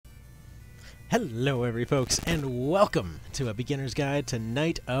Hello every folks, and welcome to a beginner's guide to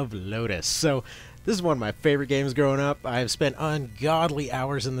Knight of Lodis. So, this is one of my favorite games growing up. I've spent ungodly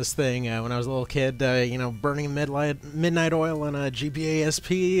hours in this thing when I was a little kid, burning midnight oil on a GBA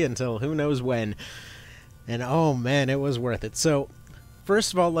SP until who knows when. And oh man, it was worth it. So,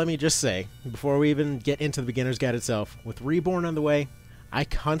 first of all, let me just say, before we even get into the beginner's guide itself, with Reborn on the way, I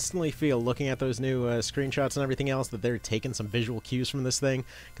constantly feel, looking at those new screenshots and everything else, that they're taking some visual cues from this thing,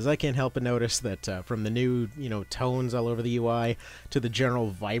 because I can't help but notice that from the new, tones all over the UI to the general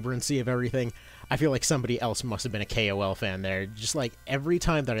vibrancy of everything, I feel like somebody else must have been a KOL fan there. Just like every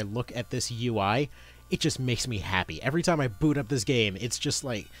time that I look at this UI, it just makes me happy. Every time I boot up this game, it's just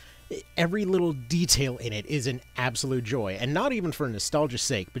like every little detail in it is an absolute joy, and not even for nostalgia's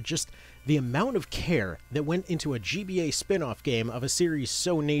sake, but just the amount of care that went into a GBA spin-off game of a series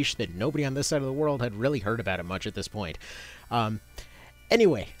so niche that nobody on this side of the world had really heard about it much at this point.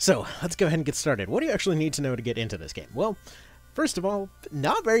 Anyway, so let's go ahead and get started. What do you actually need to know to get into this game? Well, first of all,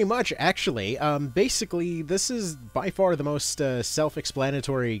 not very much, actually. Basically, this is by far the most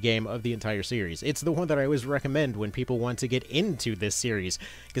self-explanatory game of the entire series. It's the one that I always recommend when people want to get into this series,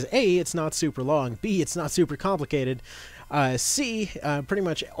 because A, it's not super long, B, it's not super complicated, C, pretty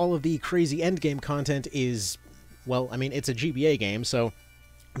much all of the crazy endgame content is, well, I mean, it's a GBA game, so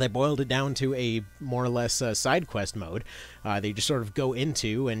they boiled it down to a more or less side quest mode. They just sort of go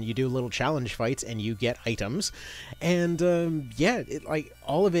into and you do little challenge fights and you get items. And yeah,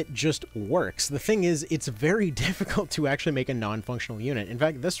 all of it just works. The thing is, it's very difficult to actually make a non-functional unit. In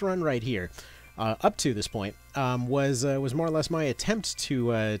fact, this run right here, up to this point, was more or less my attempt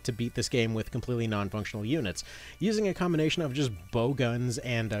to beat this game with completely non-functional units, using a combination of just bow guns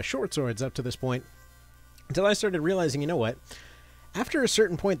and short swords up to this point, until I started realizing, you know what? After a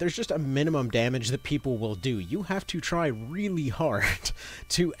certain point, there's just a minimum damage that people will do. You have to try really hard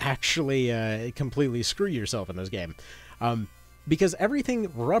to actually completely screw yourself in this game. Because everything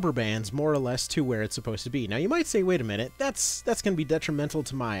rubber bands more or less to where it's supposed to be. Now, you might say, wait a minute, that's going to be detrimental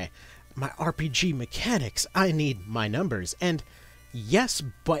to my RPG mechanics. I need my numbers. And yes,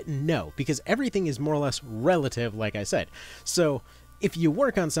 but no, because everything is more or less relative, like I said. So, if you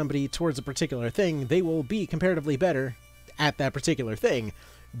work on somebody towards a particular thing, they will be comparatively better at that particular thing,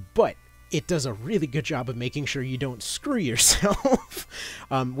 but it does a really good job of making sure you don't screw yourself,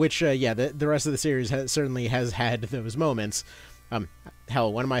 which, yeah, the rest of the series certainly has had those moments.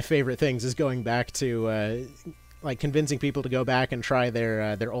 Hell, one of my favorite things is going back to, convincing people to go back and try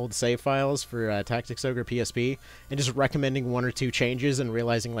their old save files for Tactics Ogre PSP, and just recommending one or two changes and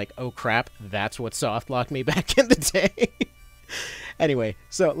realizing, like, oh crap, that's what soft-locked me back in the day. Anyway,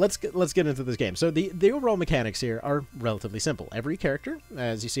 so let's get into this game. So the overall mechanics here are relatively simple. Every character,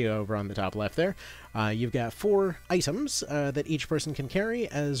 as you see over on the top left there, you've got 4 items that each person can carry,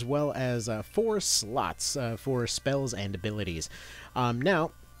 as well as 4 slots for spells and abilities.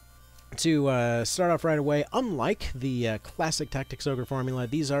 Now, to start off right away, unlike the classic Tactics Ogre formula,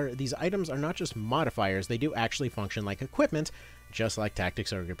 these items are not just modifiers, they do actually function like equipment, just like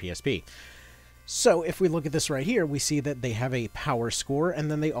Tactics Ogre PSP. So, if we look at this right here, we see that they have a power score, and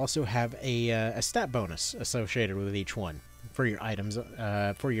then they also have a stat bonus associated with each one. For your items,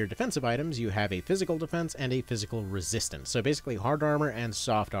 for your defensive items, you have a physical defense and a physical resistance. So basically, hard armor and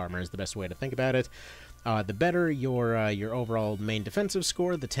soft armor is the best way to think about it. The better your overall main defensive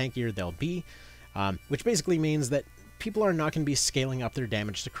score, the tankier they'll be, which basically means that people are not going to be scaling up their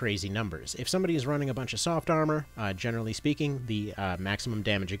damage to crazy numbers. If somebody is running a bunch of soft armor, generally speaking, the maximum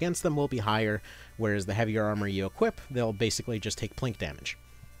damage against them will be higher, whereas the heavier armor you equip, they'll basically just take plink damage.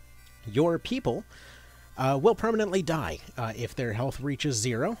 Your people will permanently die if their health reaches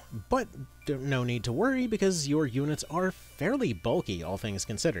 0, but no need to worry because your units are fairly bulky, all things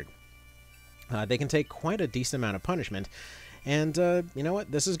considered. They can take quite a decent amount of punishment, and you know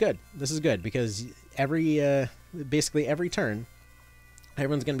what? This is good. This is good because basically every turn,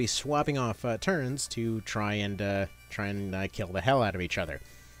 everyone's going to be swapping off turns to try and kill the hell out of each other.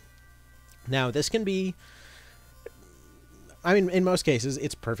 Now, this can be, I mean, in most cases,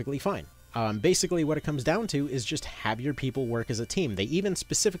 it's perfectly fine. Basically, what it comes down to is just have your people work as a team. They even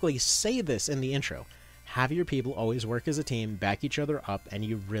specifically say this in the intro. Have your people always work as a team, back each other up, and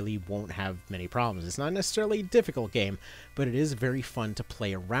you really won't have many problems. It's not necessarily a difficult game, but it is very fun to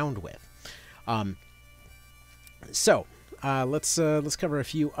play around with. Let's cover a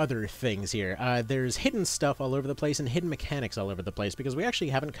few other things here. There's hidden stuff all over the place and hidden mechanics all over the place, because we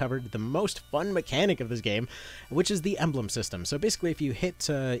actually haven't covered the most fun mechanic of this game, which is the emblem system. So basically, if you hit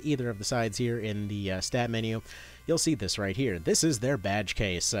either of the sides here in the stat menu, you'll see this right here. This is their badge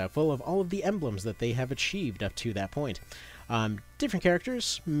case, full of all of the emblems that they have achieved up to that point. Different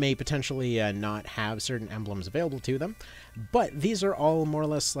characters may potentially not have certain emblems available to them, but these are all more or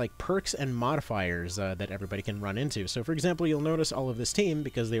less like perks and modifiers that everybody can run into. So for example, you'll notice all of this team,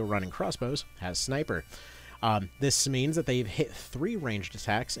 because they were running crossbows, has sniper. This means that they've hit 3 ranged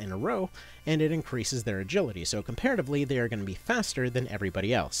attacks in a row, and it increases their agility, so comparatively they are going to be faster than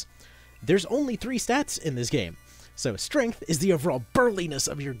everybody else. There's only 3 stats in this game. So strength is the overall burliness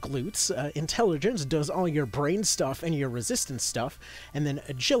of your glutes, intelligence does all your brain stuff and your resistance stuff, and then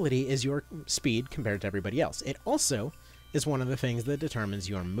agility is your speed compared to everybody else. It also is one of the things that determines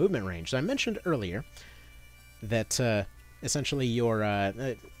your movement range. So I mentioned earlier that essentially your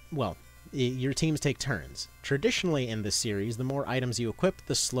teams take turns. Traditionally in this series, the more items you equip,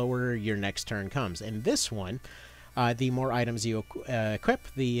 the slower your next turn comes. In this one, the more items you equip,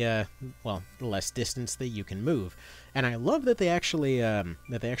 the less distance that you can move. And I love that they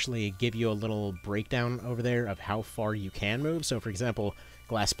actually give you a little breakdown over there of how far you can move. So, for example,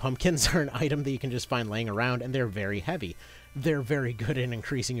 glass pumpkins are an item that you can just find laying around, and they're very heavy. They're very good in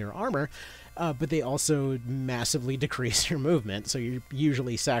increasing your armor, but they also massively decrease your movement. So you're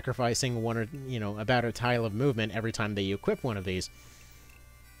usually sacrificing about a tile of movement every time that you equip one of these.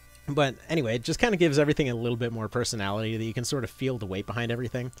 But anyway, it just kind of gives everything a little bit more personality, that you can sort of feel the weight behind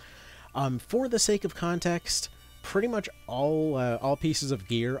everything. For the sake of context, pretty much all pieces of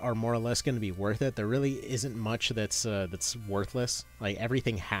gear are more or less going to be worth it. There really isn't much that's worthless. Like,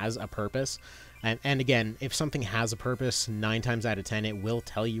 everything has a purpose. And again, if something has a purpose, 9 times out of 10, it will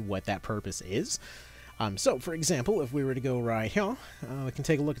tell you what that purpose is. So, for example, if we were to go right here, we can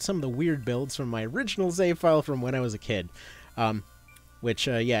take a look at some of the weird builds from my original save file from when I was a kid. Which,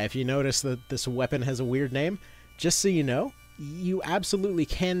 if you notice that this weapon has a weird name, just so you know, you absolutely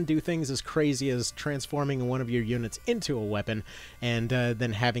can do things as crazy as transforming one of your units into a weapon and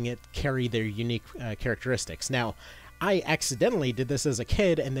then having it carry their unique characteristics. Now, I accidentally did this as a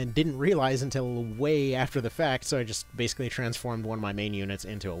kid and then didn't realize until way after the fact, so I just basically transformed one of my main units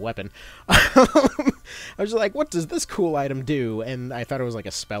into a weapon. I was like, what does this cool item do? And I thought it was like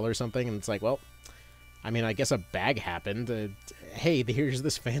a spell or something, and it's like, well, I mean, I guess a bag happened. Hey, here's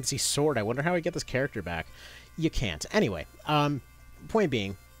this fancy sword. I wonder how I get this character back. You can't. Anyway, point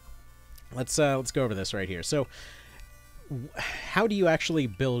being, let's go over this right here. So, how do you actually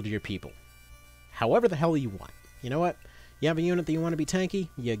build your people? However the hell you want. You know what? You have a unit that you want to be tanky,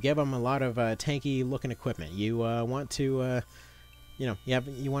 you give them a lot of tanky-looking equipment. You want to,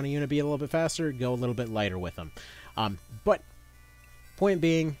 you want a unit to be a little bit faster, go a little bit lighter with them. But point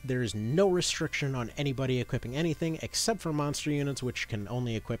being, there's no restriction on anybody equipping anything except for monster units, which can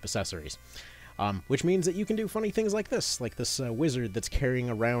only equip accessories. Which means that you can do funny things like this wizard that's carrying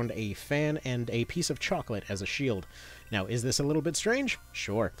around a fan and a piece of chocolate as a shield. Now, is this a little bit strange?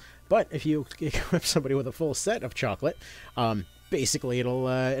 Sure. But if you equip somebody with a full set of chocolate, basically it'll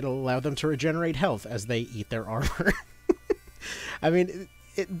allow them to regenerate health as they eat their armor. I mean,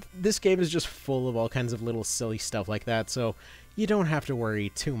 this game is just full of all kinds of little silly stuff like that, so you don't have to worry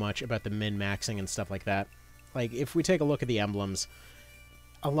too much about the min-maxing and stuff like that. Like, if we take a look at the emblems,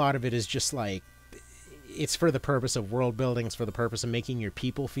 a lot of it is just like, it's for the purpose of world building, it's for the purpose of making your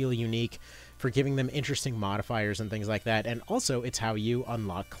people feel unique, for giving them interesting modifiers and things like that, and also it's how you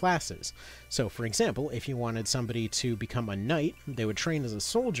unlock classes. So, for example, if you wanted somebody to become a knight, they would train as a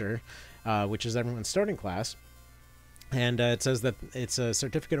soldier, which is everyone's starting class, and it says that it's a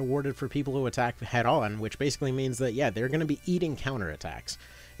certificate awarded for people who attack head-on, which basically means that, yeah, they're going to be eating counterattacks.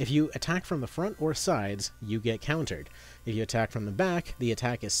 If you attack from the front or sides, you get countered. If you attack from the back, the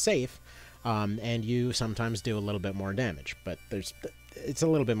attack is safe, and you sometimes do a little bit more damage. But it's a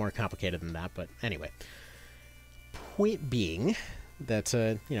little bit more complicated than that, but anyway. Point being that,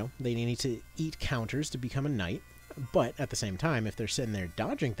 they need to eat counters to become a knight, but at the same time, if they're sitting there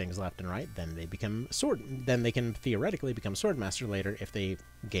dodging things left and right, then they become then they can theoretically become swordmaster later if they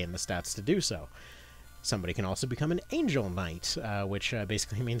gain the stats to do so. Somebody can also become an angel knight, which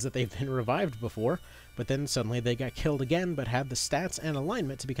basically means that they've been revived before, but then suddenly they got killed again, but had the stats and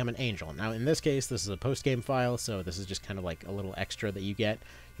alignment to become an angel. Now, in this case, this is a post-game file, so this is just kind of like a little extra that you get.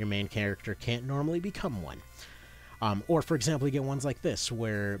 Your main character can't normally become one. Or, for example, you get ones like this,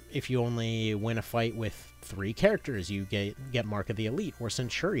 where if you only win a fight with 3 characters, you get Mark of the Elite, or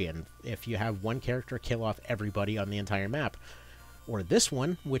Centurion, if you have one character kill off everybody on the entire map. Or this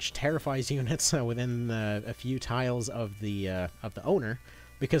one, which terrifies units within a few tiles of the owner,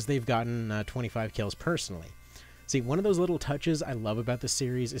 because they've gotten 25 kills personally. See, one of those little touches I love about this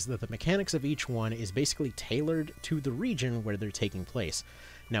series is that the mechanics of each one is basically tailored to the region where they're taking place.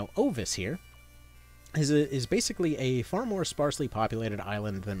 Now, Ovis here is basically a far more sparsely populated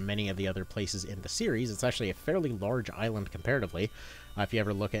island than many of the other places in the series. It's actually a fairly large island comparatively, if you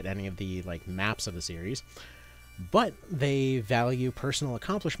ever look at any of the like maps of the series. But they value personal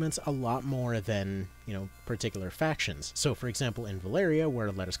accomplishments a lot more than, you know, particular factions. So, for example, in Valeria,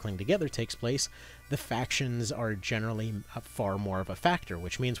 where Let Us Cling Together takes place, the factions are generally far more of a factor,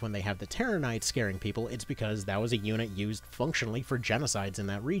 which means when they have the Terror Knights scaring people, it's because that was a unit used functionally for genocides in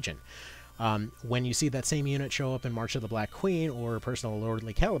that region. When you see that same unit show up in March of the Black Queen or Personal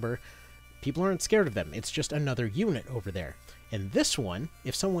Lordly Caliber, people aren't scared of them. It's just another unit over there. In this one,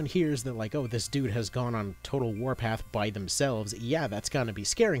 if someone hears that, like, oh, this dude has gone on total warpath by themselves, yeah, that's gonna be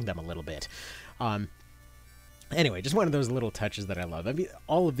scaring them a little bit. Anyway, just one of those little touches that I love. I mean,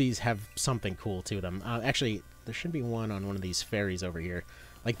 all of these have something cool to them. Actually, there should be one on one of these ferries over here.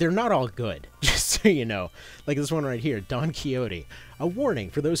 Like, they're not all good, just so you know. Like this one right here, Don Quixote. A warning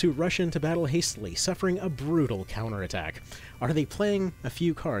for those who rush into battle hastily, suffering a brutal counterattack. Are they playing a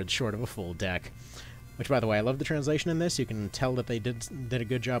few cards short of a full deck? Which, by the way, I love the translation in this. You can tell that they did a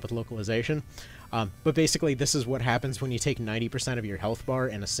good job with localization. But basically, this is what happens when you take 90% of your health bar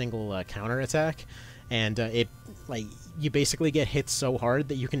in a single counterattack. And you basically get hit so hard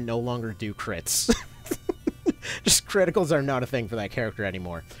that you can no longer do crits. Just criticals are not a thing for that character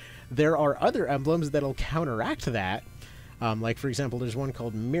anymore. There are other emblems that'll counteract that. Like, for example, there's one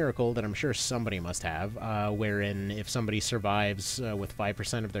called Miracle that I'm sure somebody must have, wherein if somebody survives with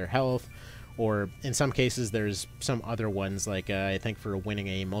 5% of their health, or in some cases there's some other ones, like I think for winning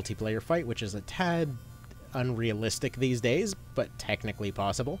a multiplayer fight, which is a tad unrealistic these days, but technically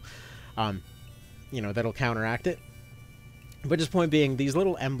possible, you know, that'll counteract it. But just point being, these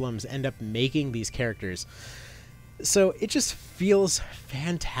little emblems end up making these characters. So it just feels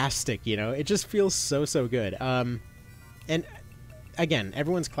fantastic, you know? It just feels so, so good. And again,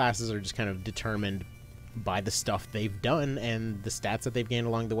 everyone's classes are just kind of determined by the stuff they've done and the stats that they've gained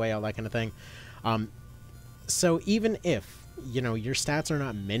along the way, all that kind of thing. So even if, you know, your stats are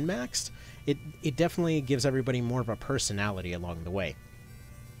not min-maxed, it definitely gives everybody more of a personality along the way.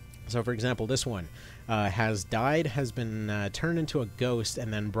 So, for example, this one has been turned into a ghost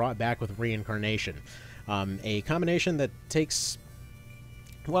and then brought back with reincarnation. A combination that takes,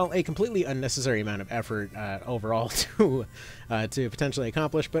 well, a completely unnecessary amount of effort overall to potentially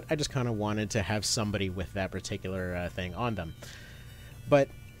accomplish, but I just kind of wanted to have somebody with that particular thing on them. But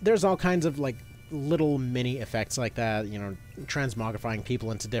there's all kinds of, like, little mini effects like that, you know, transmogrifying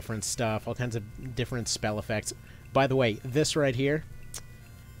people into different stuff, all kinds of different spell effects. By the way, this right here,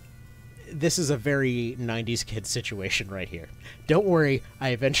 this is a very 90s kid situation right here. Don't worry, I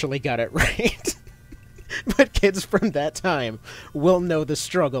eventually got it right. But kids from that time will know the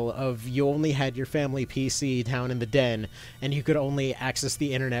struggle of you only had your family PC down in the den, and you could only access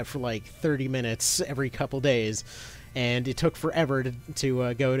the internet for like 30 minutes every couple days, and it took forever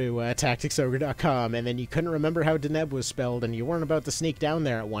to go to tacticsogre.com, and then you couldn't remember how Deneb was spelled, and you weren't about to sneak down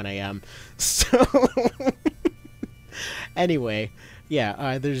there at 1 a.m. So, anyway,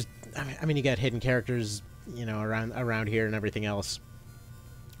 yeah, there's, I mean, you got hidden characters, you know, around here and everything else,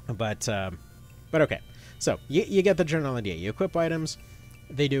 but okay. So, you get the general idea. You equip items,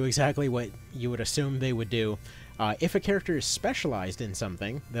 they do exactly what you would assume they would do. If a character is specialized in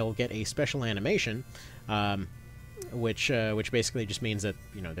something, they'll get a special animation, which basically just means that,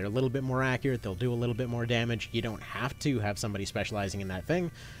 you know, they're a little bit more accurate, they'll do a little bit more damage. You don't have to have somebody specializing in that thing,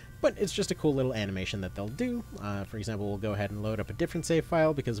 but it's just a cool little animation that they'll do. For example, we'll go ahead and load up a different save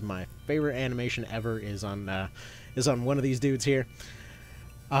file, because my favorite animation ever is on one of these dudes here.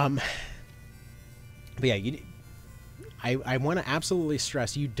 But yeah, I want to absolutely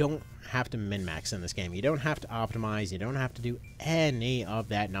stress, you don't have to min-max in this game. You don't have to optimize. You don't have to do any of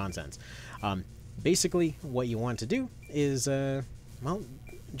that nonsense. Basically, what you want to do is, well,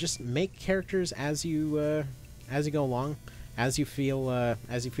 just make characters as you go along, as you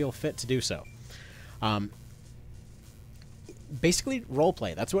feel fit to do so. Basically,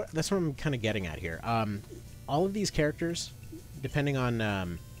 roleplay. That's what I'm kind of getting at here. All of these characters, depending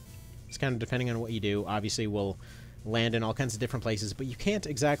on it's kind of depending on what you do, obviously will land in all kinds of different places, but you can't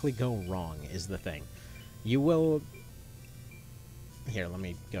exactly go wrong, is the thing. You will... Here, let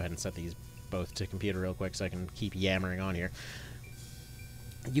me go ahead and set these both to computer real quick so I can keep yammering on here.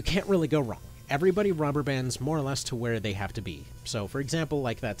 You can't really go wrong. Everybody rubber bands more or less to where they have to be. So, for example,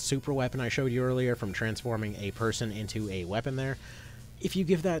 like that super weapon I showed you earlier from transforming a person into a weapon there, if you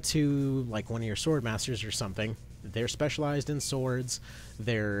give that to, like, one of your sword masters or something, they're specialized in swords,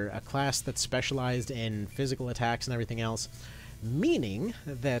 they're a class that's specialized in physical attacks and everything else, meaning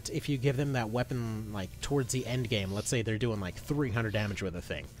that if you give them that weapon, like, towards the end game, let's say they're doing, like, 300 damage with a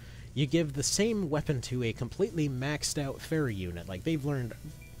thing, You give the same weapon to a completely maxed out fairy unit. Like, they've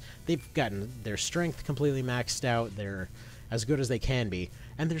gotten their strength completely maxed out, they're as good as they can be,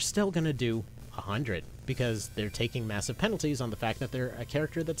 and they're still gonna do 100, because they're taking massive penalties on the fact that they're a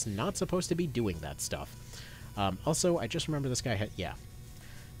character that's not supposed to be doing that stuff. Also, I just remember this guy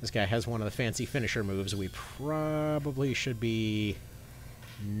this guy has one of the fancy finisher moves. We probably should be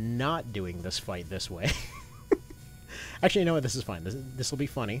not doing this fight this way. Actually, you know what? This is fine. This will be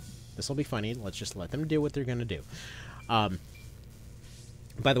funny. This will be funny. Let's just let them do what they're going to do.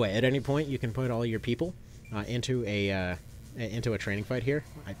 By the way, at any point, you can put all your people into a training fight here.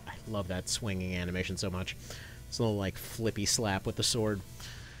 I love that swinging animation so much. It's a little, like, flippy slap with the sword.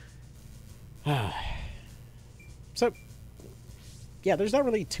 So, yeah, there's not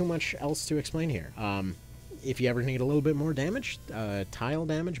really too much else to explain here. If you ever need a little bit more damage, tile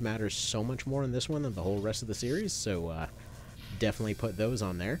damage matters so much more in this one than the whole rest of the series, so definitely put those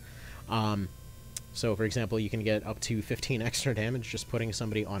on there. So, for example, you can get up to 15 extra damage just putting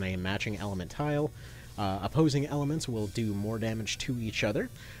somebody on a matching element tile. Opposing elements will do more damage to each other.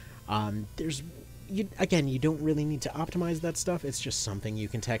 Again, you don't really need to optimize that stuff, it's just something you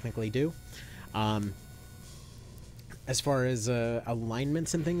can technically do. As far as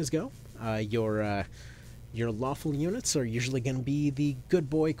alignments and things go, your lawful units are usually going to be the good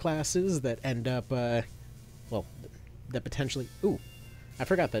boy classes that end up, well, that potentially... Ooh, I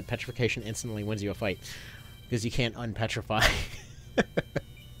forgot that petrification instantly wins you a fight, because you can't unpetrify.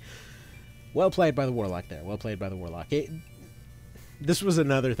 Well played by the Warlock there, well played by the Warlock. This was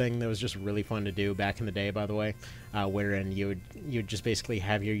another thing that was just really fun to do back in the day, by the way, wherein you'd just basically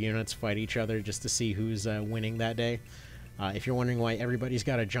have your units fight each other just to see who's winning that day. If you're wondering why everybody's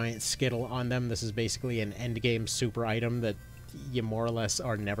got a giant skittle on them, this is basically an endgame super item that you more or less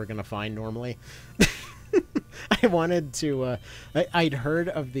are never going to find normally. I wanted to... I'd heard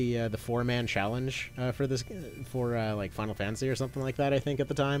of the 4-man challenge for this, like Final Fantasy or something like that, I think, at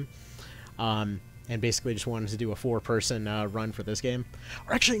the time. And basically just wanted to do a 4-person run for this game.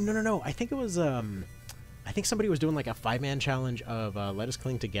 Or actually, no. I think it was... I think somebody was doing like a 5-man challenge of Let Us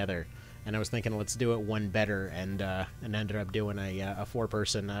Cling Together. And I was thinking, let's do it one better, and ended up doing a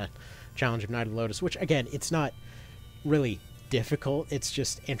 4-person challenge of Knight of Lodis, which, again, it's not really difficult, it's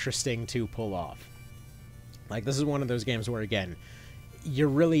just interesting to pull off. Like, this is one of those games where, again, you're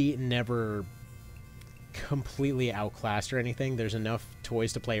really never completely outclassed or anything. There's enough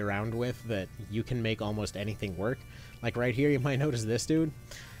toys to play around with that you can make almost anything work. Like, right here, you might notice this dude.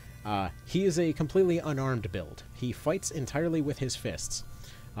 He is a completely unarmed build. He fights entirely with his fists.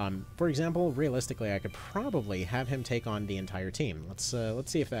 For example, realistically, I could probably have him take on the entire team. Let's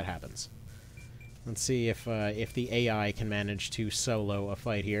see if that happens. Let's see if the AI can manage to solo a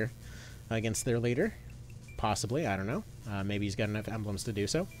fight here against their leader. Possibly, I don't know. Maybe he's got enough emblems to do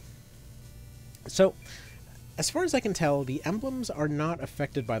so. So, as far as I can tell, the emblems are not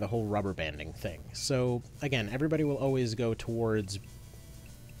affected by the whole rubber banding thing. So, again, everybody will always go towards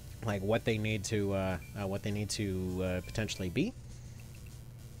like what they need to potentially be.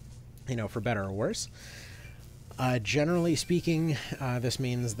 You know, for better or worse. Generally speaking, this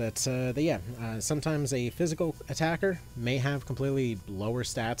means that, sometimes a physical attacker may have completely lower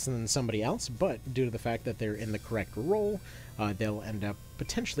stats than somebody else, but due to the fact that they're in the correct role, they'll end up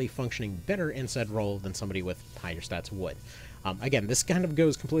potentially functioning better in said role than somebody with higher stats would. Again, this kind of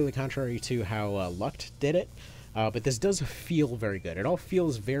goes completely contrary to how Lucht did it, but this does feel very good. It all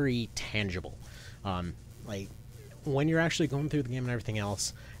feels very tangible. Like, when you're actually going through the game and everything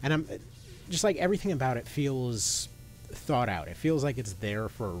else, and I'm just like everything about it feels thought out. It feels like it's there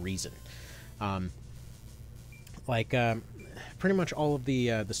for a reason. Pretty much all of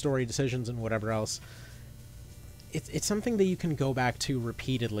the story decisions and whatever else, it's something that you can go back to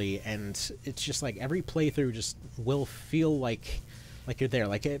repeatedly, and it's just like every playthrough just will feel like you're there.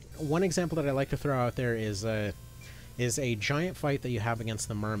 Like one example that I like to throw out there is a giant fight that you have against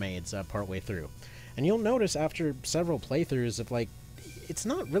the mermaids partway through. And you'll notice after several playthroughs of, like, it's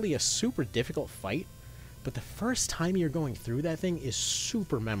not really a super difficult fight, but the first time you're going through that thing is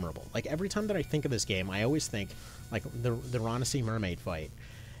super memorable. Like, every time that I think of this game, I always think, like, the Ronasi mermaid fight.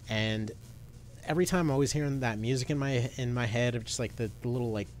 And every time I'm always hearing that music in my head of just, like, the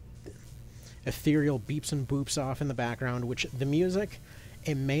little, like, ethereal beeps and boops off in the background, which the music,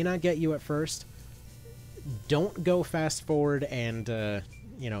 it may not get you at first. Don't go fast forward and,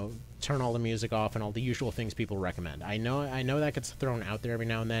 turn all the music off and all the usual things people recommend. I know that gets thrown out there every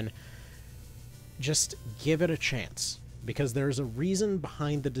now and then. Just give it a chance, because there's a reason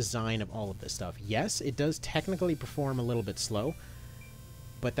behind the design of all of this stuff. Yes, it does technically perform a little bit slow,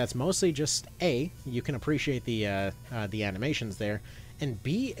 but that's mostly just, A, you can appreciate the animations there, and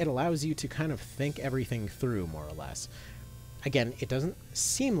B, it allows you to kind of think everything through, more or less. Again, it doesn't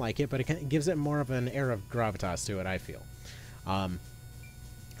seem like it, but it gives it more of an air of gravitas to it, I feel.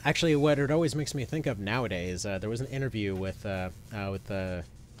 Actually, what it always makes me think of nowadays, there was an interview with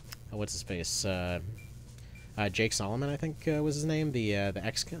what's his face? Jake Solomon, I think was his name, the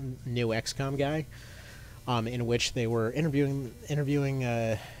new XCOM guy, in which they were interviewing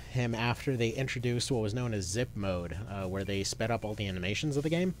him after they introduced what was known as zip mode, where they sped up all the animations of the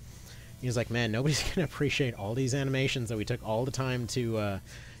game. He was like, man, nobody's gonna appreciate all these animations that we took all the time to,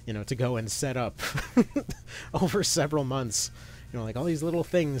 to go and set up over several months. Like all these little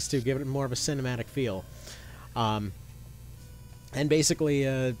things to give it more of a cinematic feel. And basically,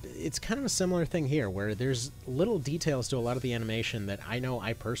 it's kind of a similar thing here, where there's little details to a lot of the animation that I know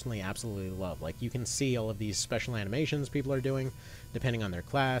I personally absolutely love. Like, you can see all of these special animations people are doing, depending on their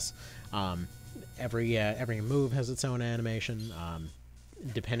class. Every move has its own animation.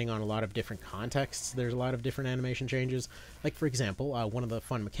 Depending on a lot of different contexts, there's a lot of different animation changes. Like, for example, one of the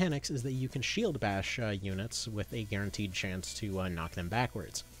fun mechanics is that you can shield bash units with a guaranteed chance to knock them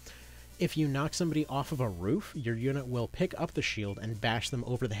backwards. If you knock somebody off of a roof, your unit will pick up the shield and bash them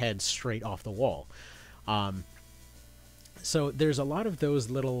over the head straight off the wall. So there's a lot of those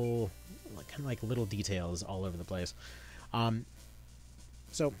little, kind of like little details all over the place.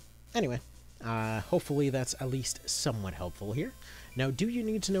 So anyway, hopefully that's at least somewhat helpful here. Now, do you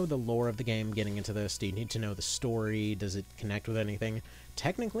need to know the lore of the game getting into this? Do you need to know the story? Does it connect with anything?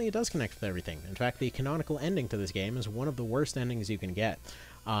 Technically, it does connect with everything. In fact, the canonical ending to this game is one of the worst endings you can get,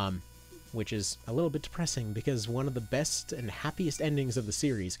 which is a little bit depressing because one of the best and happiest endings of the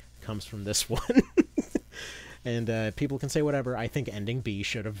series comes from this one. And people can say whatever. I think ending B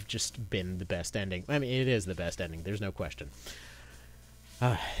should have just been the best ending. I mean, it is the best ending. There's no question.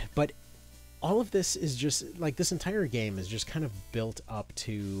 But all of this is just, like, this entire game is just kind of built up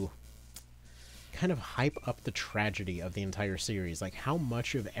to kind of hype up the tragedy of the entire series. Like, how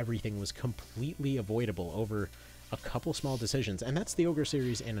much of everything was completely avoidable over a couple small decisions. And that's the Ogre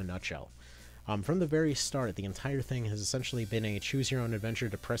series in a nutshell. From the very start, the entire thing has essentially been a choose-your-own-adventure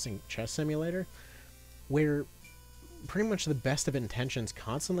depressing chess simulator, where pretty much the best of intentions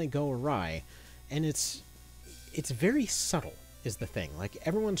constantly go awry, and it's very subtle, is the thing. Like,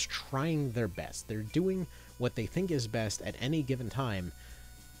 everyone's trying their best. They're doing what they think is best at any given time,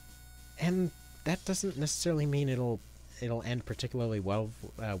 and that doesn't necessarily mean it'll end particularly well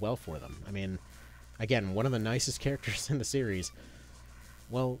for them. I mean, again, one of the nicest characters in the series.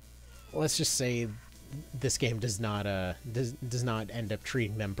 Well, let's just say this game does not end up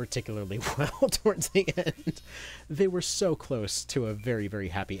treating them particularly well towards the end. They were so close to a very, very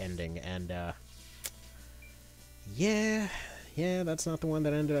happy ending, and yeah, that's not the one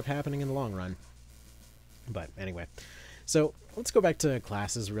that ended up happening in the long run. But anyway, so let's go back to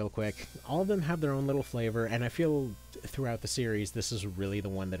classes real quick. All of them have their own little flavor, and I feel throughout the series this is really the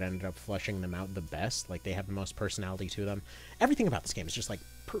one that ended up fleshing them out the best. Like, they have the most personality to them. Everything about this game is just like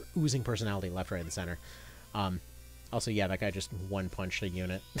oozing personality left, right, and center. Also, yeah, that guy just one-punched a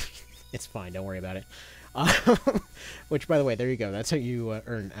unit. It's fine, don't worry about it. Which, by the way, there you go. That's how you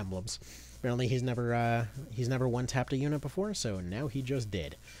earn emblems. Apparently, he's never one-tapped a unit before, so now he just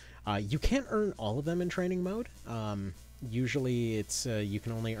did. You can't earn all of them in training mode. Usually, it's you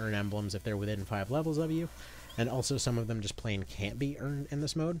can only earn emblems if they're within 5 levels of you, and also some of them just plain can't be earned in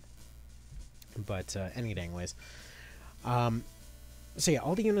this mode. But any dang ways. So yeah,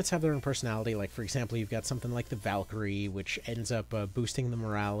 all the units have their own personality. Like, for example, you've got something like the Valkyrie, which ends up boosting the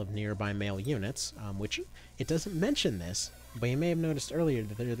morale of nearby male units, which it doesn't mention this, but you may have noticed earlier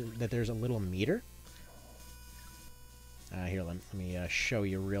that there's a little meter. Here, let me show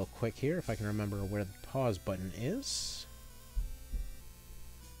you real quick here, if I can remember where the pause button is.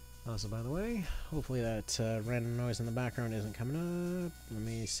 Also, by the way, hopefully that random noise in the background isn't coming up. Let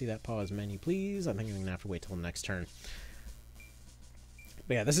me see that pause menu, please. I think I'm going to have to wait till the next turn.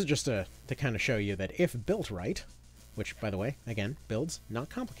 But yeah, this is just to kind of show you that if built right, which, by the way, again, builds, not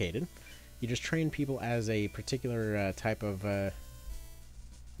complicated, you just train people as a particular type of...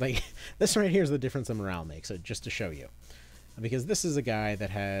 like, this right here is the difference that morale makes, just to show you. Because this is a guy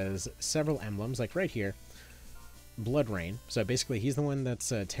that has several emblems, like right here, Blood Rain. So basically, he's the one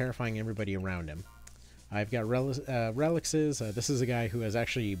that's terrifying everybody around him. I've got Relixes. This is a guy who has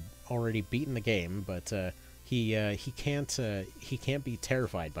actually already beaten the game, but he can't be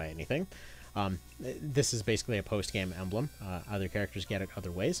terrified by anything. This is basically a post-game emblem. Other characters get it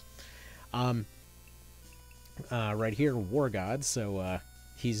other ways. Right here, War God. So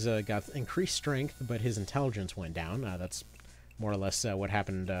he's got increased strength, but his intelligence went down. That's more or less what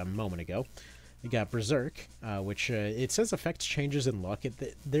happened a moment ago. You got Berserk, which it says affects changes in luck.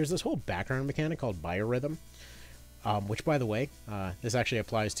 There's this whole background mechanic called biorhythm, which, by the way, this actually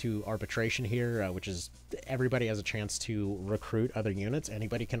applies to arbitration here, which is everybody has a chance to recruit other units.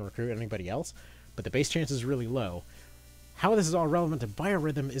 Anybody can recruit anybody else, but the base chance is really low. How this is all relevant to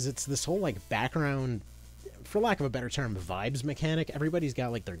biorhythm is it's this whole, like, background, for lack of a better term, vibes mechanic. Everybody's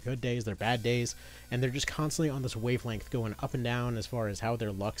got, like, their good days, their bad days, and they're just constantly on this wavelength going up and down as far as how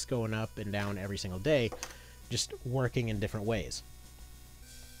their luck's going up and down every single day, just working in different ways.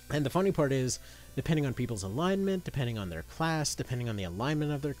 And the funny part is, depending on people's alignment, depending on their class, depending on the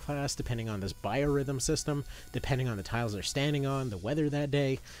alignment of their class, depending on this biorhythm system, depending on the tiles they're standing on, the weather that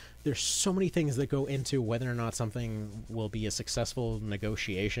day, there's so many things that go into whether or not something will be a successful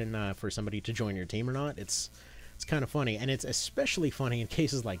negotiation for somebody to join your team or not. It's kind of funny, and it's especially funny in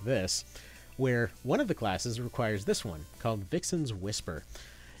cases like this, where one of the classes requires this one, called Vixen's Whisper.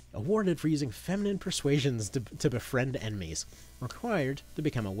 Awarded for using feminine persuasions to befriend enemies. Required to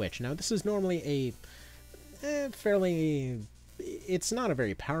become a witch. Now, this is normally a fairly... It's not a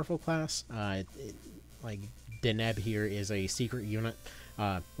very powerful class. Like, Deneb here is a secret unit,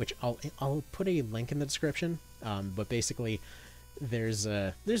 which I'll put a link in the description. But basically, there's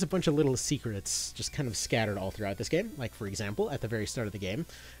a bunch of little secrets just kind of scattered all throughout this game. Like, for example, at the very start of the game,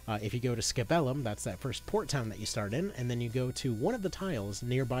 if you go to Scabellum, that's that first port town that you start in, and then you go to one of the tiles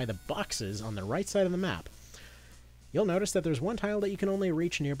nearby the boxes on the right side of the map, you'll notice that there's one tile that you can only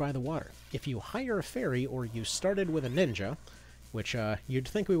reach nearby the water. If you hire a ferry or you started with a ninja, which you'd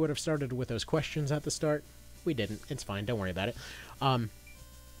think we would have started with those questions at the start, we didn't. It's fine, don't worry about it.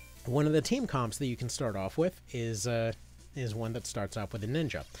 One of the team comps that you can start off with is one that starts off with a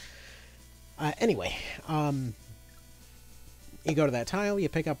ninja. Anyway, you go to that tile, you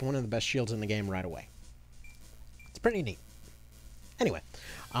pick up one of the best shields in the game right away. It's pretty neat. Anyway,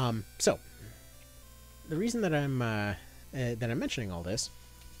 so the reason that I'm mentioning all this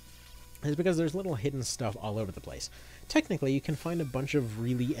is because there's little hidden stuff all over the place. Technically, you can find a bunch of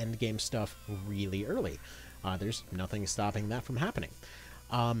really endgame stuff really early. There's nothing stopping that from happening.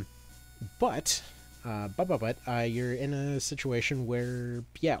 But you're in a situation where,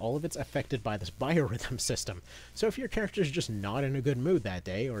 yeah, all of it's affected by this biorhythm system. So if your character's just not in a good mood that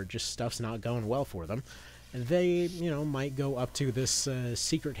day, or just stuff's not going well for them, they, might go up to this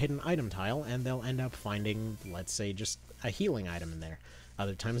secret hidden item tile, and they'll end up finding, let's say, just a healing item in there.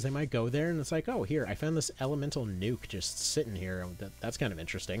 Other times they might go there, and it's like, oh, here, I found this elemental nuke just sitting here. That's kind of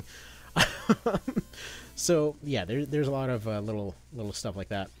interesting. So, yeah, there's a lot of little stuff like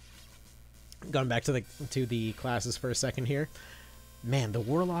that. Going back to the classes for a second here, man, the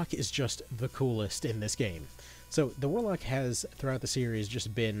Warlock is just the coolest in this game. So the Warlock has throughout the series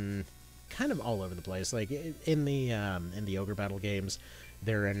just been kind of all over the place. Like in the Ogre Battle games,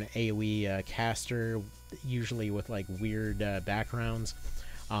 they're an AoE caster, usually with like weird backgrounds.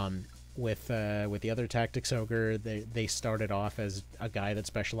 With the other Tactics Ogre, they started off as a guy that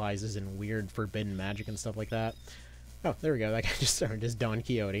specializes in weird forbidden magic and stuff like that. Oh, there we go. That guy just started as Don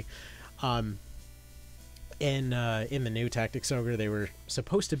Quixote. In the new Tactics Ogre, they were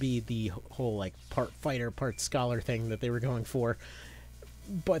supposed to be the whole like part fighter, part scholar thing that they were going for,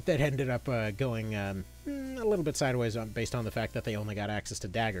 but that ended up going a little bit sideways based on the fact that they only got access to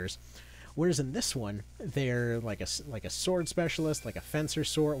daggers. Whereas in this one, they're like a sword specialist, like a fencer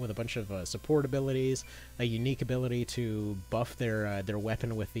sort, with a bunch of support abilities, a unique ability to buff their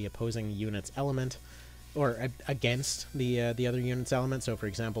weapon with the opposing unit's element, or against the other unit's element. So, for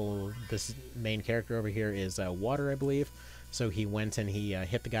example, this main character over here is water, I believe. So he went and he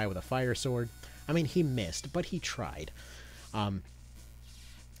hit the guy with a fire sword. I mean, he missed, but he tried.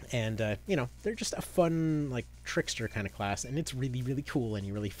 They're just a fun, like, trickster kind of class, and it's really, really cool, and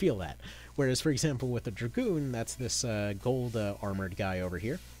you really feel that. Whereas, for example, with the Dragoon, that's this gold armored guy over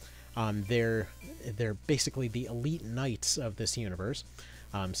here. They're basically the elite knights of this universe.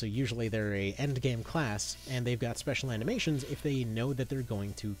 So usually they're a endgame class, and they've got special animations if they know that they're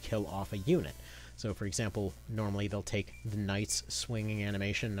going to kill off a unit. So, for example, normally they'll take the Knight's swinging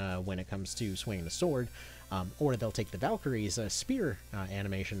animation when it comes to swinging the sword, or they'll take the Valkyrie's spear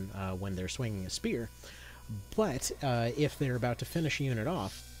animation when they're swinging a spear. But if they're about to finish a unit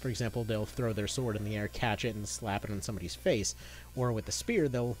off, for example, they'll throw their sword in the air, catch it, and slap it on somebody's face. Or with the spear,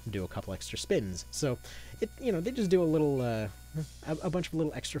 they'll do a couple extra spins. So, they just do a bunch of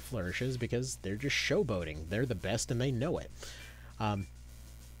little extra flourishes because they're just showboating. They're the best and they know it.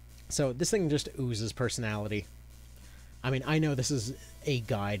 So this thing just oozes personality. I mean, I know this is a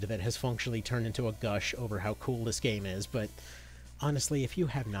guide that has functionally turned into a gush over how cool this game is, but honestly, if you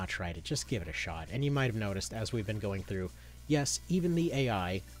have not tried it, just give it a shot. And you might have noticed, as we've been going through, yes, even the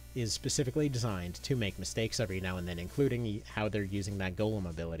AI is specifically designed to make mistakes every now and then, including how they're using that golem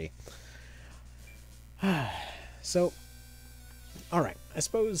ability. So, alright, I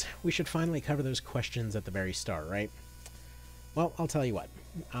suppose we should finally cover those questions at the very start, right? Well, I'll tell you what.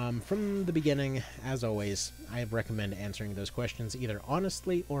 From the beginning, as always, I recommend answering those questions either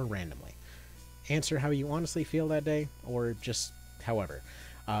honestly or randomly. Answer how you honestly feel that day, or just however.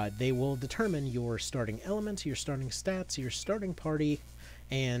 They will determine your starting elements, your starting stats, your starting party,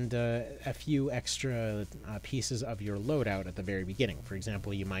 and a few extra pieces of your loadout at the very beginning. For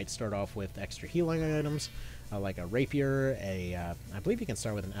example, you might start off with extra healing items, like a rapier, I believe you can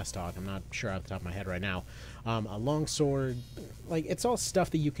start with an S-Talk, I'm not sure off the top of my head right now, a longsword. Like, it's all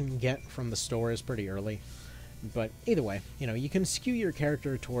stuff that you can get from the stores pretty early. But either way, you know, you can skew your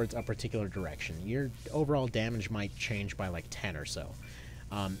character towards a particular direction. Your overall damage might change by like 10 or so.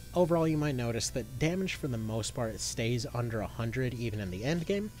 Overall, you might notice that damage for the most part stays under 100 even in the end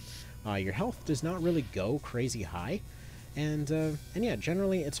game. Your health does not really go crazy high, and yeah,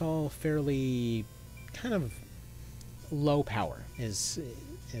 generally it's all fairly kind of low power is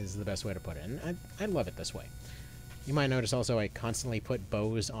the best way to put it, and I love it this way. You might notice also I constantly put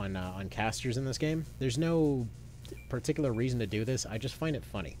bows on casters in this game. There's no particular reason to do this. I just find it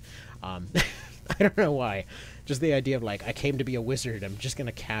funny. I don't know why. Just the idea of, like, I came to be a wizard, I'm just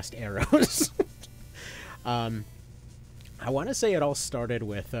gonna cast arrows. I want to say it all started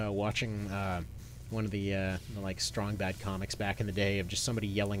with watching one of the like, Strong Bad comics back in the day of just somebody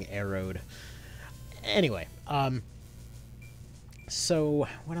yelling arrowed. Anyway, so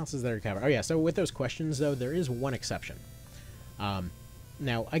what else is there to cover? Oh yeah, so with those questions, though, there is one exception.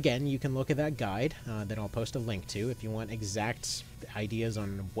 Now, again, you can look at that guide that I'll post a link to if you want exact ideas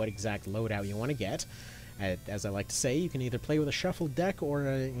on what exact loadout you want to get. As I like to say, you can either play with a shuffled deck or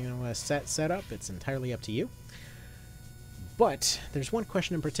a set setup. It's entirely up to you. But there's one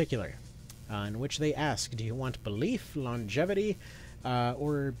question in particular in which they ask, do you want belief, longevity,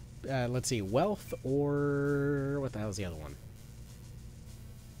 or, let's see, wealth, or what the hell is the other one?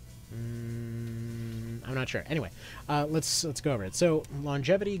 I'm not sure. Anyway, let's go over it. So,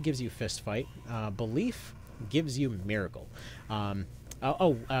 longevity gives you fist fight. Belief gives you miracle.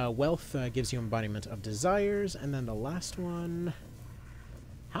 Wealth gives you embodiment of desires, and then the last one.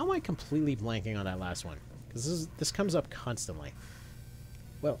 How am I completely blanking on that last one? Because this comes up constantly.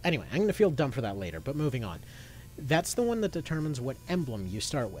 Well, anyway, I'm going to feel dumb for that later. But moving on, that's the one that determines what emblem you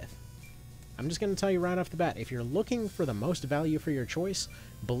start with. I'm just going to tell you right off the bat, if you're looking for the most value for your choice,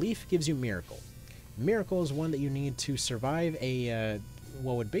 belief gives you miracle. Miracle is one that you need to survive a,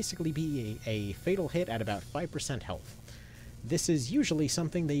 what would basically be a fatal hit at about 5% health. This is usually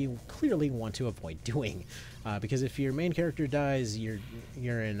something that you clearly want to avoid doing, because if your main character dies, you're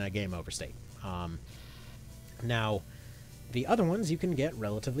in a game over state. Now, the other ones you can get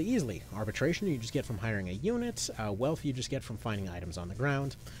relatively easily. Arbitration you just get from hiring a unit, wealth you just get from finding items on the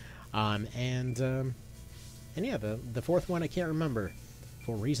ground, and yeah, the fourth one I can't remember,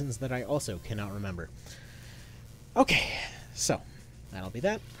 for reasons that I also cannot remember. Okay, so that'll be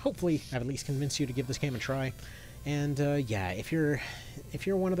that. Hopefully I've at least convinced you to give this game a try. And yeah, if you're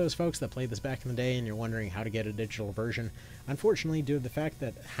one of those folks that played this back in the day and you're wondering how to get a digital version, unfortunately, due to the fact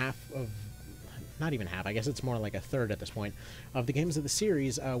that half of, not even half, I guess it's more like a third at this point, of the games of the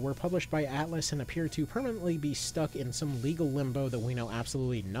series were published by Atlas and appear to permanently be stuck in some legal limbo that we know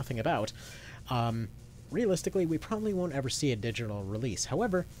absolutely nothing about, realistically, we probably won't ever see a digital release.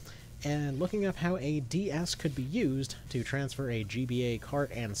 However, and looking up how a DS could be used to transfer a GBA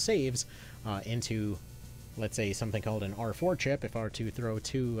cart and saves into, let's say, something called an R4 chip, if I were to throw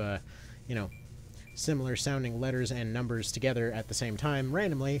two, similar sounding letters and numbers together at the same time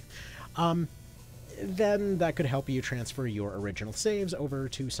randomly, then that could help you transfer your original saves over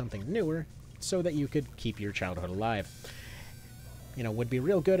to something newer so that you could keep your childhood alive. You know, would be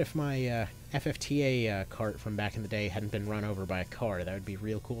real good if my FFTA cart from back in the day hadn't been run over by a car. That would be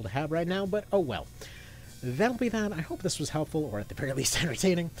real cool to have right now, but oh well. That'll be that. I hope this was helpful, or at the very least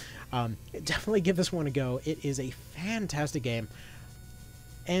entertaining. Definitely give this one a go. It is a fantastic game.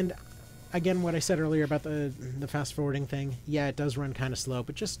 And again, what I said earlier about the fast-forwarding thing, yeah, it does run kind of slow,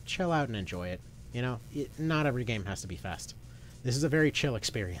 but just chill out and enjoy it. You know, not every game has to be fast. This is a very chill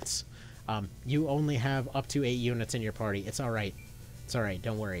experience. You only have up to 8 units in your party. It's alright. It's alright,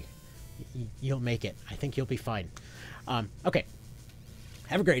 don't worry. You'll make it. I think you'll be fine. Okay.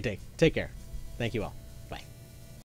 Have a great day. Take care. Thank you all.